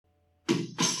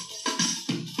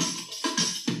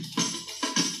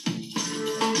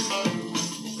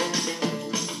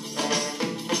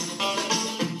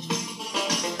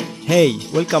Hey,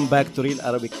 welcome back to Real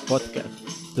Arabic Podcast.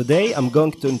 Today I'm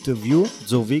going to interview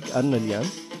Zovig Arnelian.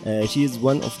 She is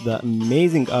one of the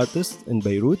amazing artists in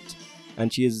Beirut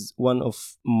and she is one of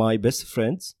my best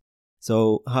friends.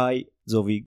 So, hi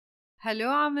Zovig. Hello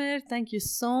Amir, thank you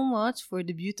so much for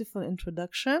the beautiful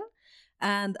introduction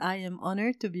and I am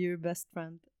honored to be your best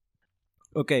friend.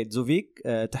 Okay, Zovig,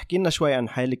 تحكي لنا شوي عن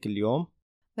حالك اليوم.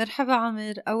 مرحبا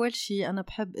عامر، أول شي أنا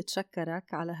بحب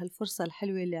أتشكرك على هالفرصة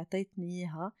الحلوة اللي عطيتني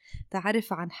إياها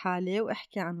تعرف عن حالي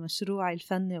وأحكي عن مشروعي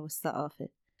الفني والثقافي.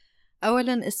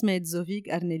 أولاً اسمي زوفيغ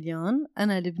أرنيليان،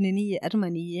 أنا لبنانية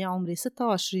أرمنية عمري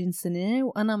 26 سنة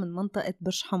وأنا من منطقة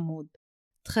برج حمود.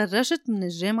 تخرجت من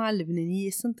الجامعة اللبنانية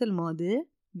السنة الماضية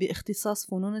باختصاص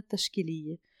فنون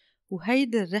التشكيلية،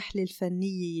 وهيدي الرحلة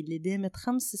الفنية اللي دامت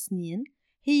 5 سنين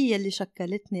هي اللي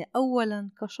شكلتني أولاً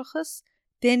كشخص،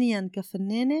 ثانياً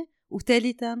كفنانة،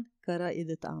 وثالثاً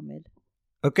كرائدة أعمال.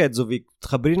 اوكي زوفيك،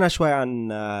 تخبرينا شوي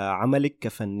عن عملك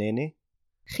كفنانة.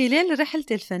 خلال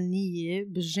رحلتي الفنية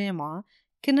بالجامعة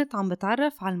كنت عم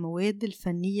بتعرف على المواد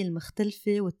الفنية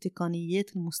المختلفة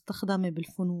والتقنيات المستخدمة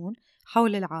بالفنون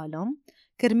حول العالم،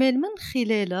 كرمال من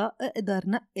خلالها أقدر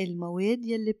نقي المواد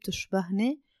يلي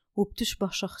بتشبهني وبتشبه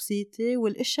شخصيتي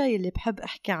والأشياء يلي بحب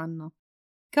أحكي عنها.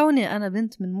 كوني أنا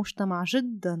بنت من مجتمع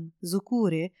جداً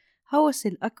ذكوري، هوسي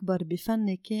الأكبر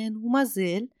بفني كان وما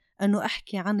زال أنه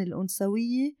أحكي عن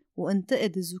الأنثوية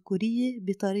وانتقد الذكورية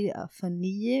بطريقة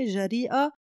فنية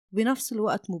جريئة بنفس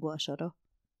الوقت مباشرة.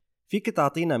 فيك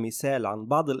تعطينا مثال عن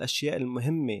بعض الأشياء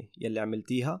المهمة يلي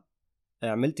عملتيها؟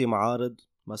 عملتي معارض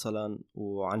مثلا،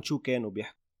 وعن شو كانوا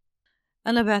بيحكوا؟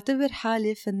 أنا بعتبر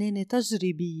حالي فنانة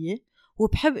تجريبية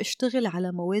وبحب أشتغل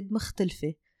على مواد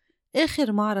مختلفة.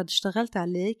 آخر معرض اشتغلت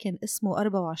عليه كان اسمه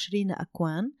 24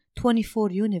 أكوان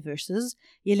 24 Universes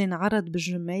يلي انعرض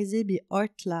بالجميزة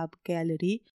بآرت لاب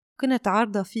جاليري، كنت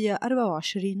عارضة فيها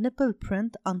 24 nipple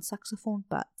print on saxophone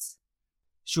pads.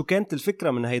 شو كانت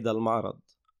الفكرة من هيدا المعرض؟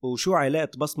 وشو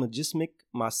علاقة بصمة جسمك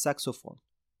مع الساكسوفون؟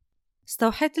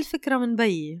 استوحيت الفكرة من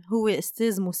بيي، هو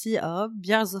أستاذ موسيقى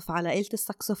بيعزف على آلة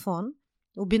الساكسوفون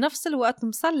وبنفس الوقت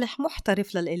مصلح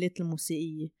محترف للآلات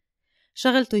الموسيقية.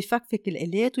 شغلته يفكفك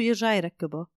الآلات ويرجع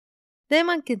يركبها.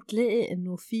 دايما كنت لاقي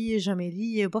إنه في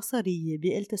جمالية بصرية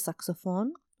بآلة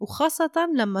الساكسوفون، وخاصة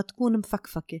لما تكون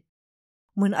مفكفكة.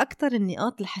 من أكتر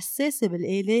النقاط الحساسة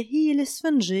بالآلة هي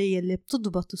الإسفنجة يلي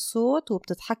بتضبط الصوت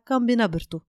وبتتحكم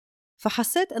بنبرته،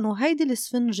 فحسيت إنه هيدي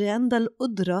الإسفنجة عندها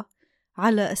القدرة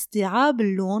على استيعاب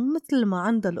اللون مثل ما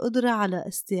عندها القدرة على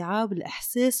استيعاب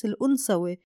الإحساس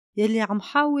الأنثوي يلي عم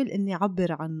حاول إني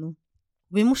أعبر عنه.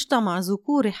 بمجتمع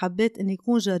ذكوري حبيت إني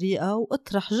أكون جريئة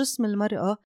وأطرح جسم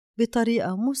المرأة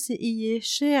بطريقة موسيقية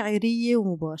شاعرية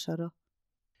ومباشرة.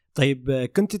 طيب،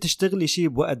 كنت تشتغلي شي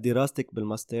بوقت دراستك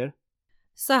بالماستر؟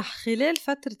 صح، خلال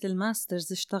فترة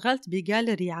الماسترز اشتغلت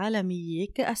بجاليري عالمية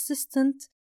كأسيستنت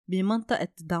بمنطقة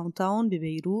داون تاون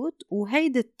ببيروت،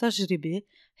 وهيدي التجربة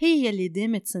هي اللي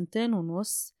دامت 2.5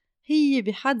 سنين، هي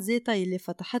بحد ذاتها اللي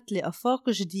فتحت لي آفاق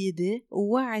جديدة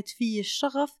ووعد فيه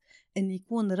الشغف أن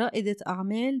يكون رائدة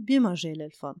أعمال بمجال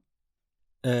الفن.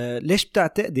 ليش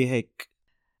بتعتقدي هيك؟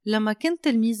 لما كنت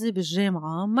تلميذة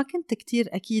بالجامعة ما كنت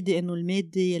كتير أكيدة إنه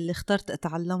المادة اللي اخترت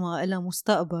أتعلمها إلها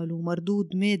مستقبل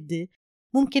ومردود مادي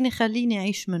ممكن يخليني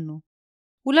أعيش منه.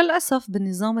 وللأسف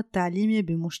بالنظام التعليمي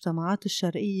بمجتمعات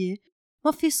الشرقية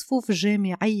ما في صفوف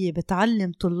جامعية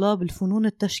بتعلم طلاب الفنون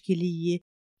التشكيلية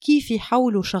كيف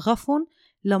يحولوا شغفهم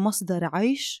لمصدر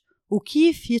عيش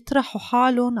وكيف يطرحوا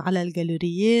حالهم على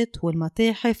الجاليريات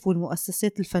والمتاحف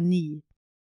والمؤسسات الفنية.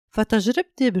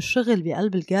 فتجربتي بالشغل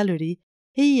بقلب الجاليري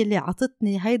هي اللي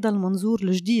عطتني هيدا المنظور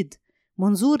الجديد،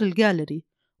 منظور الجاليري،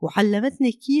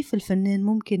 وعلمتني كيف الفنان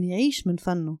ممكن يعيش من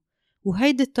فنه.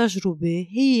 وهيدي التجربة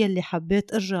هي اللي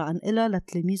حبيت أرجع أنقلها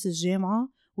لتلاميذ الجامعة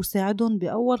وساعدهم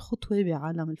بأول خطوة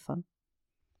بعالم الفن.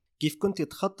 كيف كنت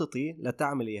تخططي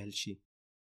لتعملي هالشي؟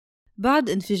 بعد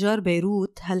انفجار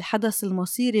بيروت، هالحدث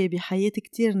المصيري بحياة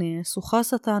كتير ناس،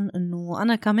 وخاصة أنه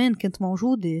أنا كمان كنت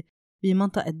موجودة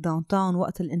بمنطقة داون تاون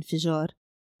وقت الانفجار،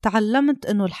 تعلمت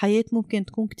أنه الحياة ممكن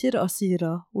تكون كتير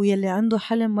قصيرة، ويلي عنده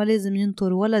حلم ما لازم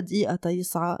ينطر ولا دقيقة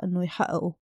تيسعى أنه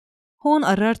يحققه. هون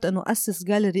قررت أنه أسس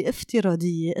جاليري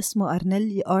افتراضية اسمه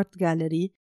أرنيلي آرت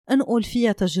جاليري، أنقل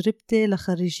فيها تجربتي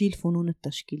لخريجي الفنون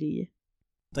التشكيلية.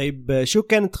 طيب، شو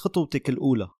كانت خطوتك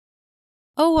الأولى؟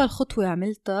 أول خطوة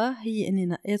عملتها هي أني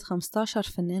نقيت 15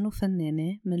 فنان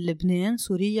وفنانة من لبنان،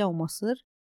 سوريا ومصر،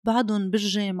 بعدهم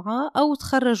بالجامعة أو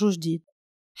تخرجوا جديد.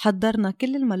 حضرنا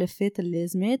كل الملفات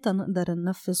اللازمة تنقدر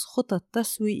ننفذ خطط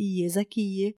تسويقية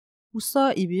ذكية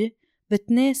وصائبة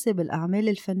بتناسب الأعمال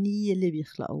الفنية اللي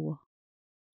بيخلقوها.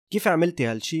 كيف عملتي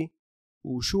هالشي؟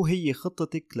 وشو هي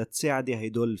خطتك لتساعدي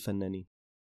هيدول الفنانين؟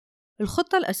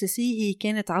 الخطة الأساسية هي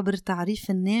كانت عبر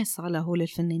تعريف الناس على هول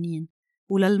الفنانين،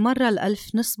 وللمرة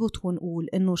الألف نثبت ونقول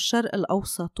إنه الشرق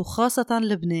الأوسط وخاصة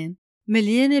لبنان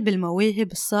مليانة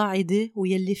بالمواهب الصاعدة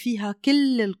ويلي فيها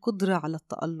كل القدرة على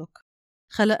التألق.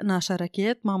 خلقنا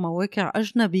شركات مع مواقع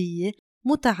أجنبية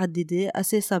متعددة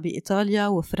أساسها بإيطاليا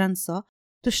وفرنسا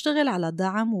تشتغل على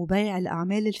دعم وبيع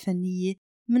الأعمال الفنية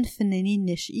من فنانين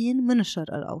ناشئين من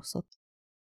الشرق الأوسط.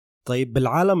 طيب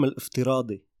بالعالم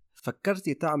الافتراضي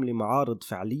فكرتي تعملي معارض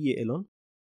فعلية إلن؟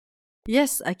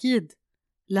 يس أكيد.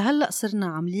 لهلأ صرنا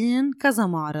عاملين كذا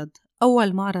معرض.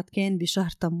 أول معرض كان بشهر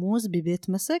تموز ببيت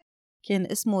مسك، كان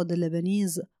اسمه The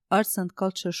Lebanese Arts and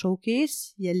Culture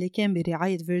Showcase يلي كان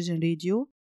برعاية Virgin Radio.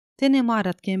 تاني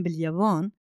معرض كان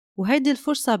باليابان، وهيدي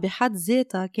الفرصة بحد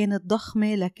ذاتها كانت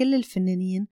ضخمة لكل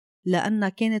الفنانين لأنها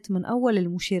كانت من أول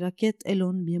المشاركات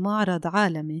إلهم بمعرض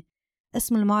عالمي.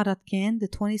 اسم المعرض كان The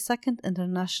 22nd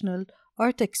International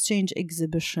Art Exchange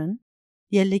Exhibition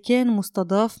يلي كان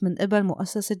مستضاف من قبل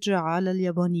مؤسسة جعالة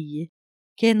اليابانية.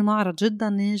 كان معرض جدا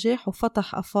ناجح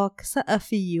وفتح آفاق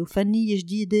ثقافية وفنية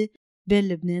جديدة بين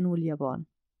لبنان واليابان.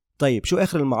 طيب شو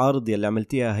آخر المعارض يلي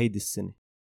عملتيها هيدي السنة؟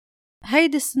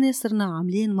 هيدي السنة صرنا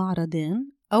عاملين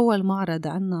معرضين. أول معرض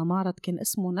عنا معرض كان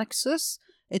اسمه Nexus.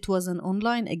 It was an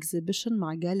online exhibition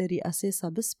مع جاليري أساسها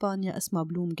بإسبانيا اسمها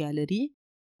بلوم جاليري.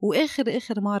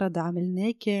 وآخر معرض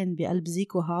عملناه كان بقلب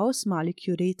زيكو هاوس مع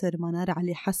الكيوريتر منار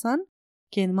علي حسن.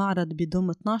 كان معرض بيضم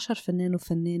 12 فنان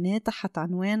وفنانة تحت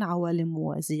عنوان عوالم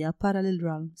موازية Parallel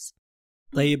Realms.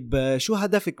 طيب شو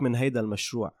هدفك من هيدا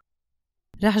المشروع؟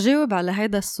 رح جاوب على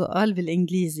هيدا السؤال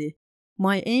بالإنجليزي.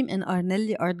 My aim in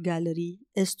Arnelli Art Gallery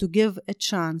is to give a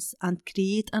chance and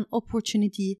create an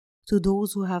opportunity to those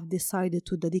who have decided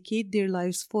to dedicate their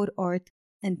lives for art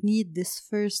and need this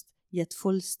first yet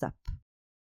full step.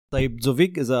 طيب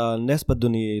زوفيك، إذا الناس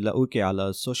بدهم يلاقوكي على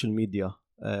السوشيال ميديا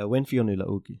وين فيهم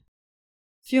يلاقوكي؟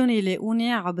 فيهم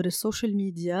يلاقوني عبر السوشيال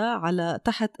ميديا على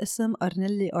تحت اسم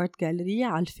أرنيلي آرت جاليري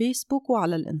على الفيسبوك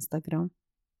وعلى الإنستغرام.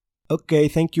 Okay,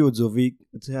 thank you Zovig.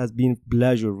 It has been a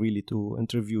pleasure really to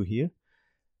interview here.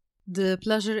 The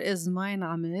pleasure is mine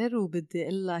عمر، وبدي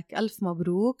أقول لك ألف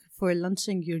مبروك for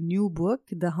launching your new book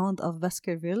The Hound of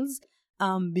Baskervilles.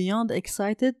 I'm beyond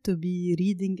excited to be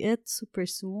reading it super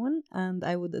soon, and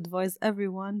I would advise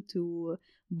everyone to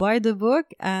buy the book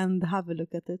and have a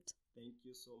look at it. Thank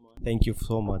you so much. Thank you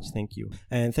so much. Thank you.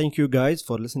 And thank you guys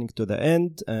for listening to the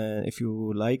end. If you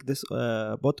like this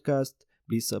podcast,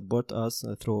 please support us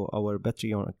through our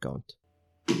Patreon account.